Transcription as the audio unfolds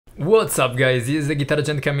What's up guys, this is the Guitar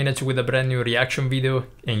Gent coming at you with a brand new reaction video,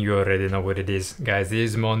 and you already know what it is. Guys,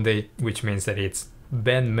 this is Monday, which means that it's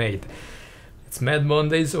Band-Maid. It's Mad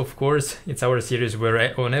Mondays, of course. It's our series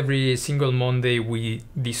where on every single Monday we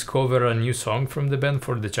discover a new song from the band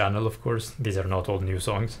for the channel, of course. These are not all new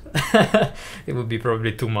songs. It would be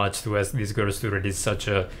probably too much to ask these girls to release such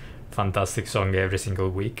a fantastic song every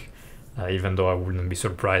single week, even though I wouldn't be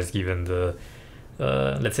surprised given the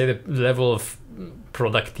let's say the level of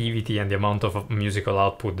productivity and the amount of musical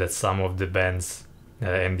output that some of the bands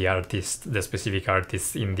and the specific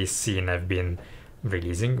artists in this scene have been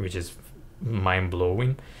releasing, which is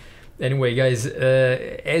mind-blowing. Anyway guys,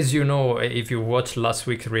 as you know, if you watched last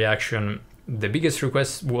week's reaction, the biggest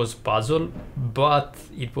request was Puzzle, but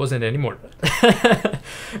it wasn't anymore.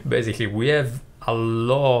 Basically, we have a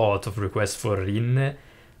lot of requests for RINNE,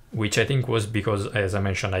 which I think was because, as I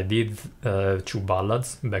mentioned, I did 2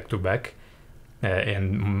 ballads back to back,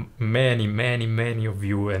 and many of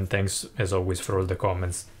you, and thanks as always for all the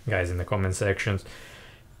comments, guys, in the comment sections,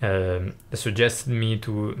 suggested me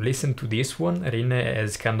to listen to this one, RINNE,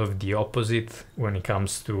 as kind of the opposite when it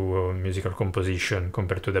comes to musical composition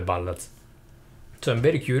compared to the ballads. So I'm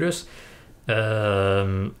very curious.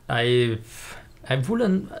 I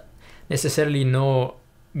wouldn't necessarily know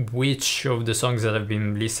which of the songs that I've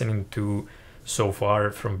been listening to so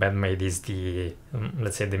far from Band-Maid is the,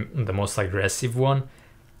 let's say, the most aggressive one.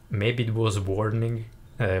 Maybe it was Warning,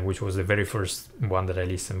 which was the very first one that I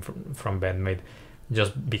listened from Band-Maid,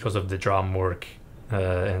 just because of the drum work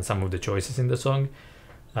and some of the choices in the song,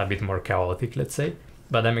 a bit more chaotic, let's say.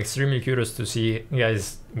 But I'm extremely curious to see,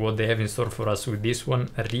 guys, what they have in store for us with this one,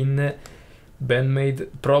 RINNE,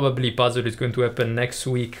 Band-Maid. Probably Puzzle is going to happen next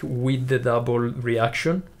week with the double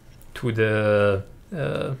reaction to the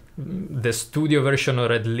studio version,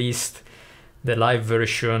 or at least the live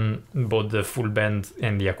version, both the full band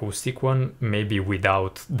and the acoustic one, maybe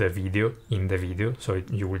without the video in the video. So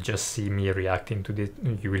you will just see me reacting to this,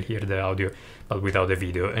 you will hear the audio, but without the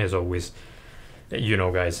video, as always. You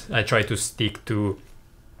know, guys, I try to stick to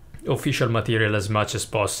official material as much as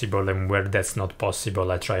possible, and where that's not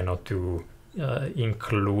possible, I try not to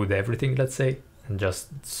include everything, let's say, and just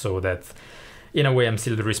so that in a way I'm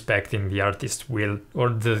still respecting the artist's will, or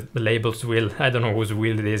the label's will. I don't know whose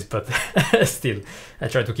will it is, but still I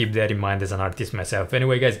try to keep that in mind as an artist myself.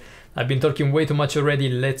 Anyway guys, I've been talking way too much already.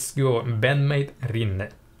 Let's go. Band-Maid, RINNE,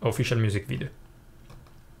 official music video.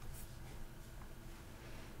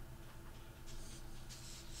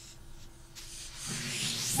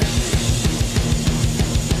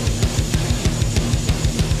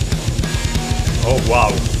 Oh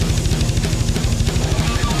wow.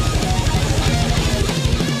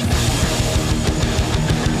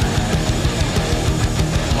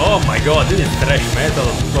 Oh my god, this is thrash metal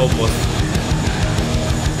almost.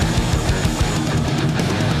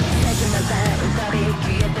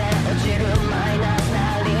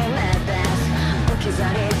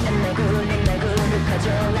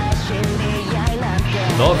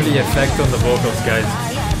 Lovely effect on the vocals, guys.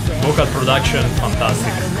 Vocal production,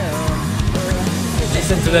 fantastic.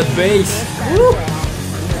 Listen to that bass. Woo!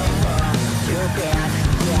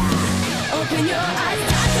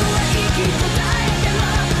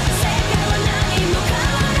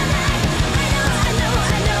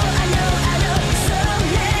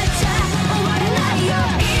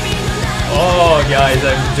 Oh guys,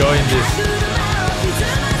 I'm enjoying this.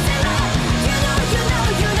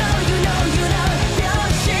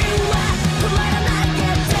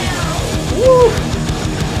 Woo!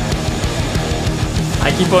 I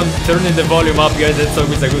keep on turning the volume up, guys, that's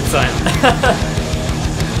always a good sign.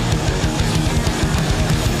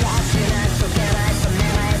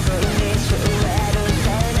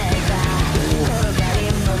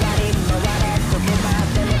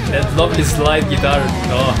 That lovely slide guitar.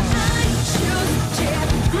 Oh.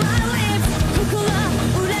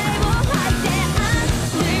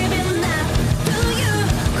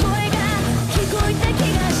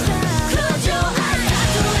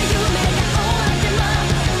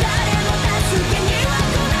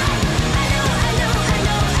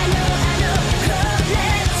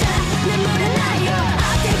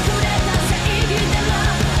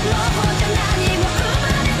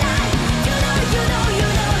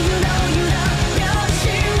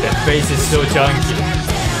 Bass is so chunky.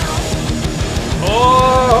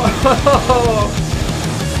 Oh!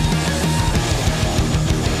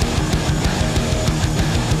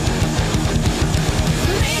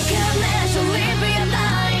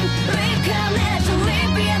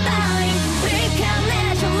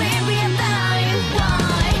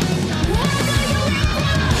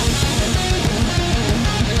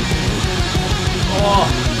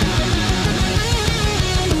 Oh!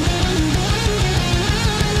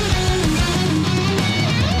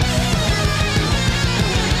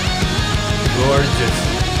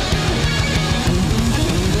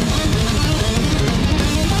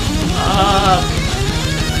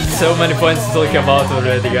 So many points to talk about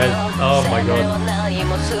already, guys. Oh my god.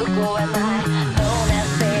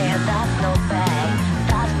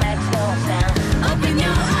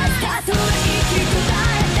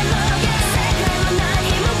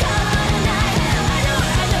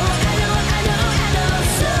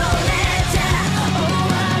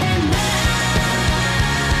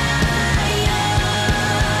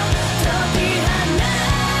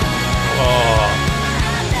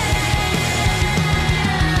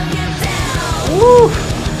 Woo!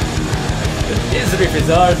 This riff is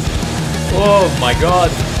hard. Oh my god.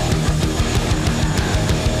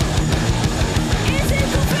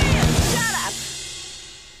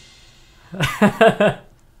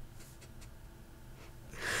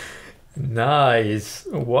 Nice.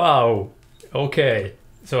 Wow. Okay.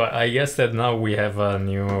 So I guess that now we have a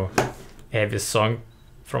new heaviest song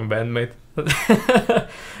from Band-Maid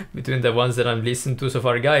between the ones that I'm listening to so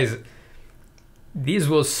far, guys. This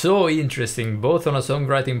was so interesting, both on a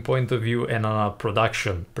songwriting point of view and on a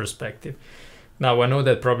production perspective. Now, I know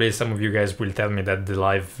that probably some of you guys will tell me that the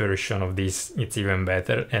live version of this, it's even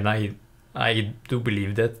better, and I do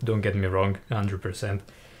believe that, don't get me wrong, 100%.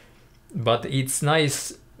 But it's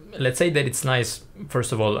nice, let's say that it's nice,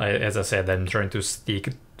 first of all, as I said, I'm trying to stick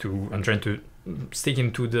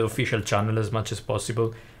into the official channel as much as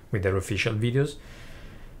possible with their official videos.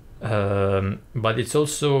 But it's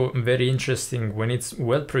also very interesting when it's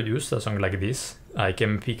well produced, a song like this. I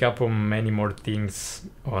can pick up on many more things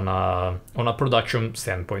on a production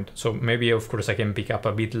standpoint. So maybe, of course, I can pick up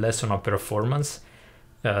a bit less on a performance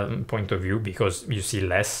point of view, because you see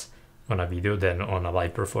less on a video than on a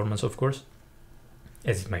live performance, of course,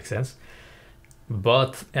 as it makes sense.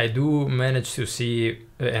 But I do manage to see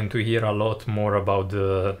and to hear a lot more about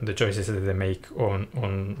the choices that they make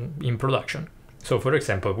in production. So, for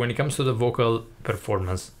example, when it comes to the vocal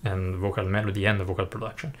performance and vocal melody and the vocal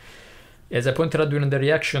production, as I pointed out during the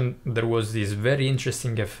reaction, there was this very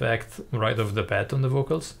interesting effect right off the bat on the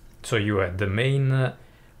vocals. So you had the main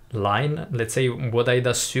line, let's say what I'd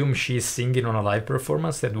assume she's singing on a live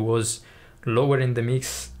performance, that was lower in the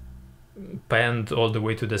mix, panned all the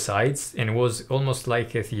way to the sides, and it was almost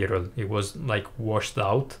like ethereal. It was like washed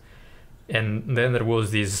out. And then there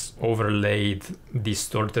was this overlaid,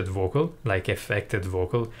 distorted vocal, like affected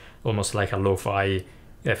vocal, almost like a lo-fi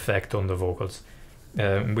effect on the vocals,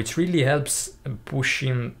 which really helps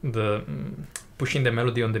pushing the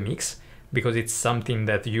melody on the mix, because it's something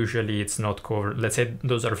that usually it's not covered. Let's say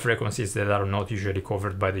those are frequencies that are not usually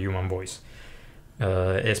covered by the human voice,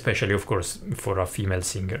 especially, of course, for a female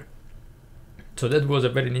singer. So that was a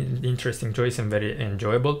very interesting choice and very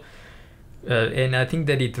enjoyable. And I think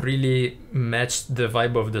that it really matched the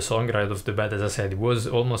vibe of the song right off the bat. As I said, it was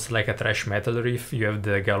almost like a thrash metal riff. You have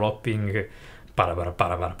the galloping para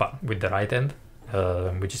with the right hand,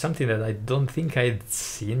 which is something that I don't think I'd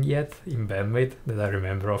seen yet in Band-Maid that I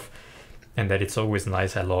remember of, and that it's always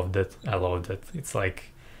nice. I loved it. It's like,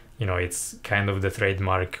 you know, it's kind of the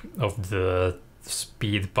trademark of the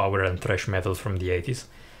speed, power, and thrash metal from the 80s.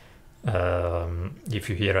 If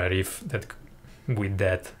you hear a riff that with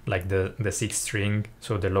that, like the sixth string,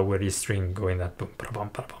 so the lower E string going that boom,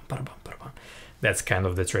 that's kind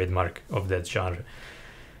of the trademark of that genre.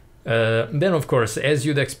 Then, of course, as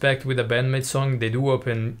you'd expect with a Band-Maid song, they do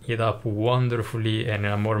open it up wonderfully and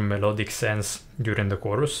in a more melodic sense during the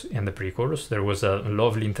chorus and the pre-chorus. There was a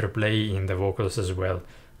lovely interplay in the vocals as well,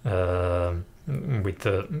 with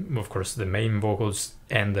of course the main vocals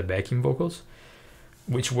and the backing vocals,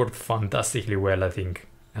 which worked fantastically well, I think.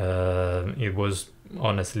 It was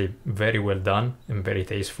honestly very well done and very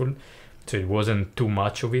tasteful, so it wasn't too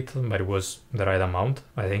much of it, but it was the right amount,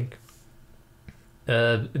 I think.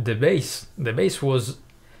 The bass was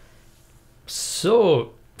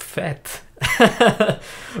so fat,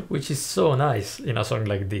 which is so nice in a song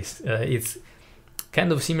like this. It's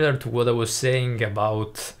kind of similar to what I was saying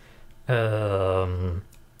about Thunder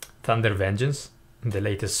Vengeance, the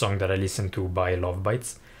latest song that I listened to by Love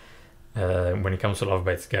Bites. When it comes to Love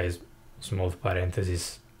Bites, guys, small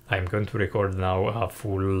parenthesis, I'm going to record now a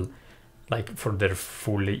full, like, for their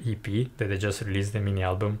full EP that they just released, the mini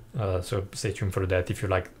album, so stay tuned for that if you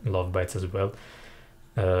like Love Bites as well.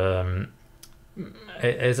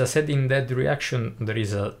 As I said in that reaction, there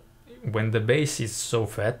is when the bass is so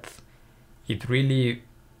fat, it really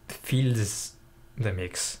fills the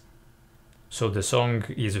mix. So the song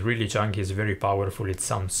is really chunky, it's very powerful, it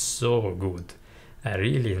sounds so good. I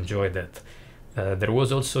really enjoyed that. There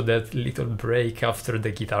was also that little break after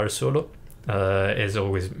the guitar solo. As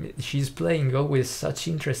always, she's playing always such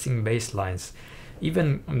interesting bass lines.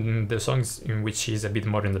 Even the songs in which she's a bit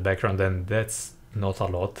more in the background, and that's not a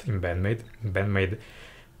lot in Band-Maid. Band-Maid,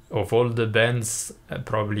 of all the bands,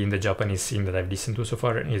 probably in the Japanese scene that I've listened to so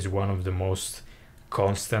far, is one of the most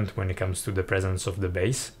constant when it comes to the presence of the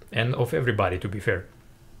bass, and of everybody, to be fair.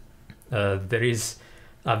 There is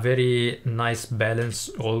a very nice balance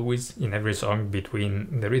always in every song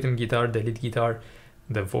between the rhythm guitar, the lead guitar,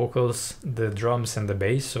 the vocals, the drums, and the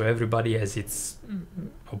bass, so everybody has its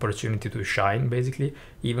opportunity to shine, basically,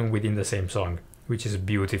 even within the same song, which is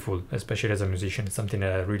beautiful, especially as a musician. It's something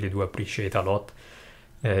that I really do appreciate a lot.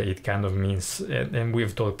 It kind of means, and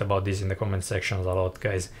we've talked about this in the comment sections a lot,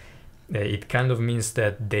 guys, it kind of means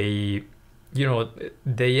that they, you know,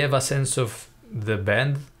 they have a sense of the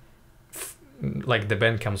band, like the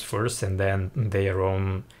band comes first, and then their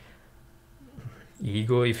own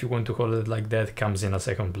ego, if you want to call it like that, comes in a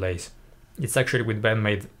second place. It's actually, with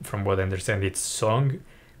Band-Maid, from what I understand, it's song,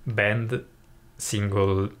 band,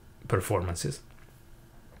 single performances,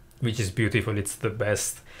 which is beautiful. It's the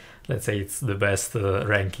best, let's say it's the best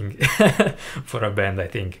ranking for a band, I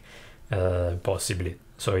think, possibly.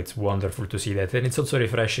 So it's wonderful to see that, and it's also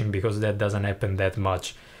refreshing because that doesn't happen that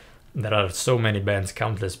much. There are so many bands,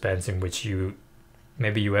 countless bands, in which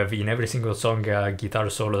maybe you have in every single song a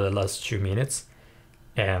guitar solo that lasts 2 minutes,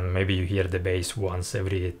 and maybe you hear the bass once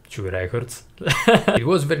every 2 records. It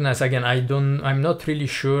was very nice. Again, I'm not really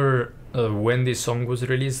sure when this song was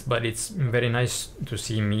released, but it's very nice to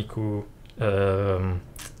see Miku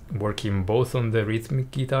working both on the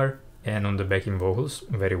rhythmic guitar and on the backing vocals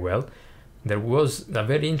very well. There was a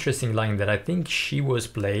very interesting line that I think she was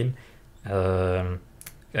playing, again,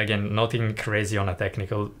 nothing crazy on a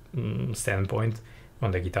technical standpoint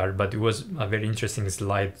on the guitar, but it was a very interesting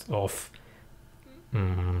slide of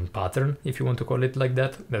pattern, if you want to call it like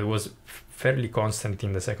that, that was fairly constant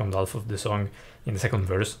in the second half of the song, in the second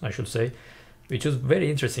verse, I should say, which was very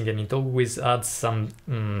interesting, and it always adds some,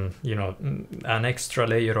 you know, an extra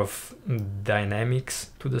layer of dynamics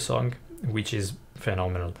to the song, which is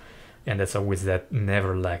phenomenal, and that's always that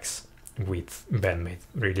never lacks with Band-Maid.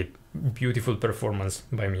 Really beautiful performance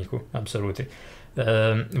by Miku, absolutely.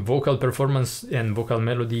 Vocal performance and vocal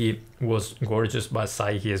melody was gorgeous by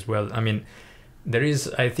Saiki as well. I mean, there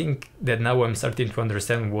is, I think that now I'm starting to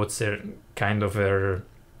understand what's her kind of her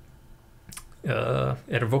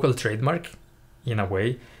vocal trademark, in a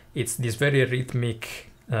way. It's this very rhythmic,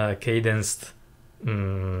 cadenced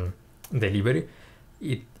delivery.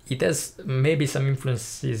 It has maybe some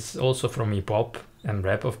influences also from hip hop and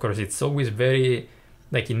rap. Of course, it's always very,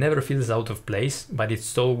 like, it never feels out of place, but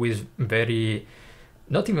it's always very,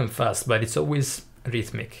 not even fast, but it's always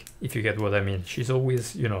rhythmic, if you get what I mean. She's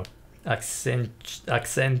always, you know,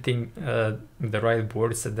 accenting the right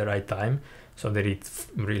words at the right time, so that it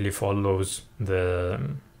really follows the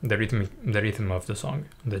rhythm of the song,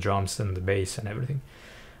 the drums and the bass and everything.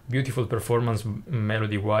 Beautiful performance,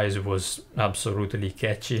 melody wise, was absolutely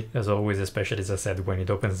catchy as always, especially, as I said, when it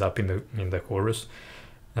opens up in the chorus.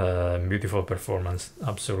 Beautiful performance,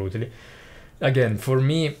 absolutely. Again, for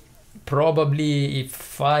me, probably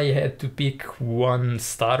if I had to pick one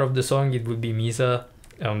star of the song, it would be Misa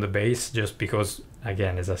on the bass, just because,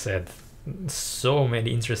 again, as I said, so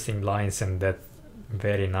many interesting lines, and that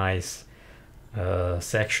very nice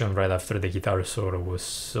section right after the guitar solo was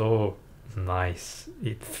so nice.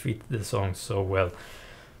 It fit the song so well.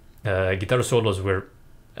 Guitar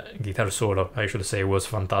solo, I should say, was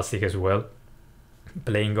fantastic as well,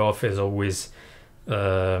 playing off as always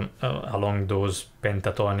along those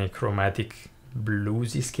pentatonic chromatic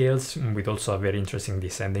bluesy scales, with also a very interesting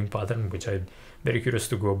descending pattern, which I'm very curious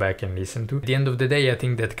to go back and listen to. At the end of the day, I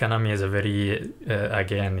think that Kanami has a very,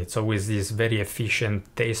 again, it's always this very efficient,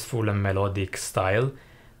 tasteful and melodic style,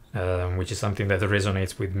 which is something that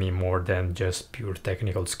resonates with me more than just pure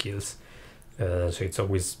technical skills. So it's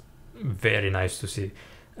always very nice to see.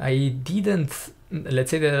 I didn't, let's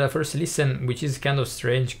say that at first listen, which is kind of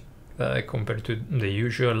strange compared to the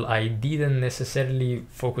usual, I didn't necessarily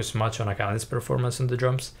focus much on Akane's performance on the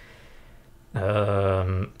drums.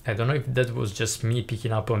 I don't know if that was just me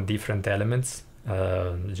picking up on different elements,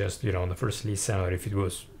 just, you know, on the first listen, or if it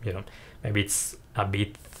was, you know, maybe it's a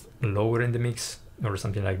bit lower in the mix or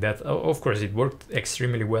something like that. Of course, it worked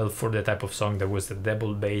extremely well for the type of song. There was the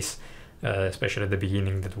double bass, especially at the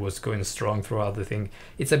beginning, that was going strong throughout the thing.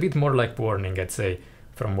 It's a bit more like Warning, I'd say,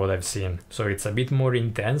 from what I've seen. So it's a bit more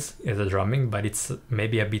intense as a drumming, but it's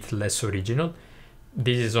maybe a bit less original.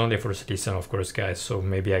 This is only a first listen, of course, guys, so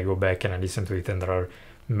maybe I go back and I listen to it, and there are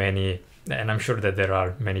many, and I'm sure that there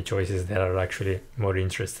are many choices that are actually more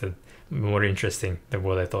interesting than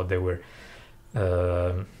what I thought they were.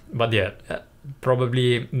 But yeah,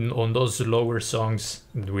 probably on those lower songs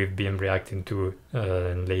that we've been reacting to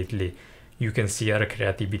lately, you can see her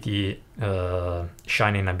creativity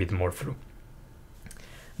shining a bit more through.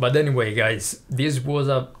 But anyway, guys, this was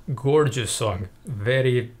a gorgeous song,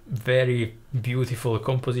 very, very beautiful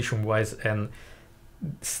composition-wise and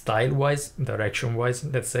style-wise, direction-wise,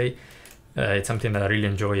 let's say. It's something that I really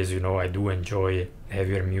enjoy. As you know, I do enjoy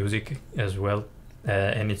heavier music as well.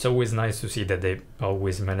 And it's always nice to see that they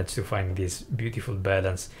always manage to find this beautiful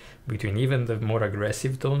balance between even the more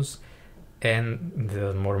aggressive tones and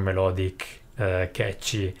the more melodic,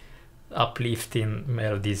 catchy, uplifting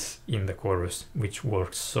melodies in the chorus, which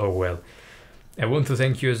works so well. I want to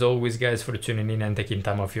thank you as always, guys, for tuning in and taking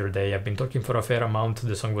time off your day. I've been talking for a fair amount.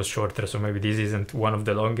 The song was shorter, so maybe this isn't one of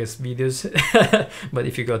the longest videos. But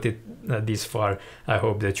if you got it this far, I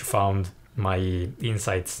hope that you found my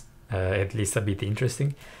insights at least a bit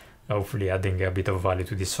interesting. Hopefully adding a bit of value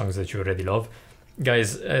to these songs that you already love.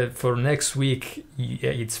 Guys, for next week,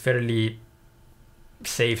 it's fairly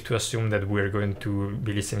safe to assume that we're going to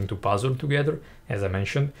be listening to Puzzle together, as I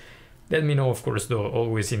mentioned. Let me know, of course, though,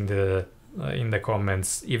 always in the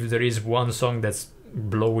comments, if there is one song that's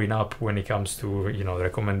blowing up when it comes to, you know,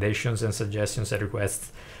 recommendations and suggestions and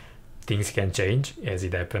requests. Things can change, as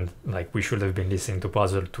it happened. Like, we should have been listening to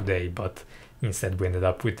Puzzle today, but instead we ended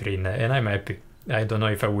up with RINNE, and I'm happy. I don't know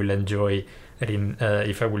if I will enjoy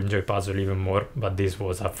Puzzle even more, but this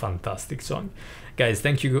was a fantastic song. Guys,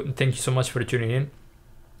 thank you so much for tuning in.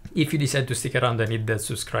 If you decide to stick around and hit that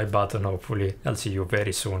subscribe button, hopefully I'll see you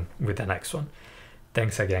very soon with the next one.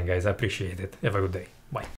 Thanks again, guys. I appreciate it. Have a good day. Bye.